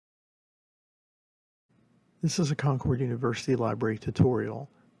This is a Concord University Library tutorial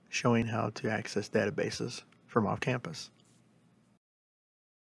showing how to access databases from off-campus.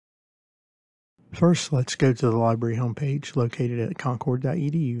 First, let's go to the library homepage located at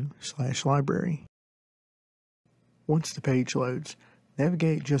concord.edu/library. Once the page loads,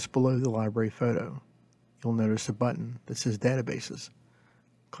 navigate just below the library photo. You'll notice a button that says Databases.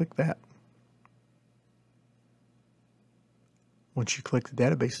 Click that. Once you click the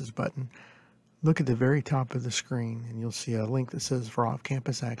Databases button, look at the very top of the screen and you'll see a link that says for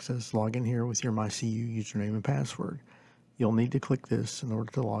off-campus access, log in here with your MyCU username and password. You'll need to click this in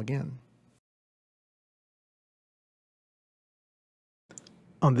order to log in.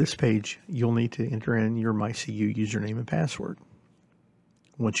 On this page, you'll need to enter in your MyCU username and password.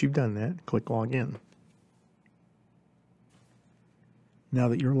 Once you've done that, click Login. Now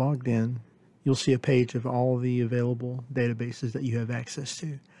that you're logged in, you'll see a page of all the available databases that you have access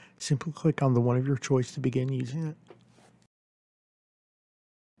to. Simply click on the one of your choice to begin using it.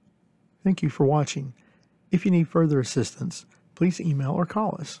 Thank you for watching. If you need further assistance, please email or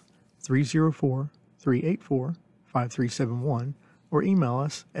call us 304-384-5371 or email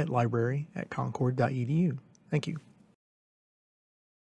us at library@concord.edu. Thank you.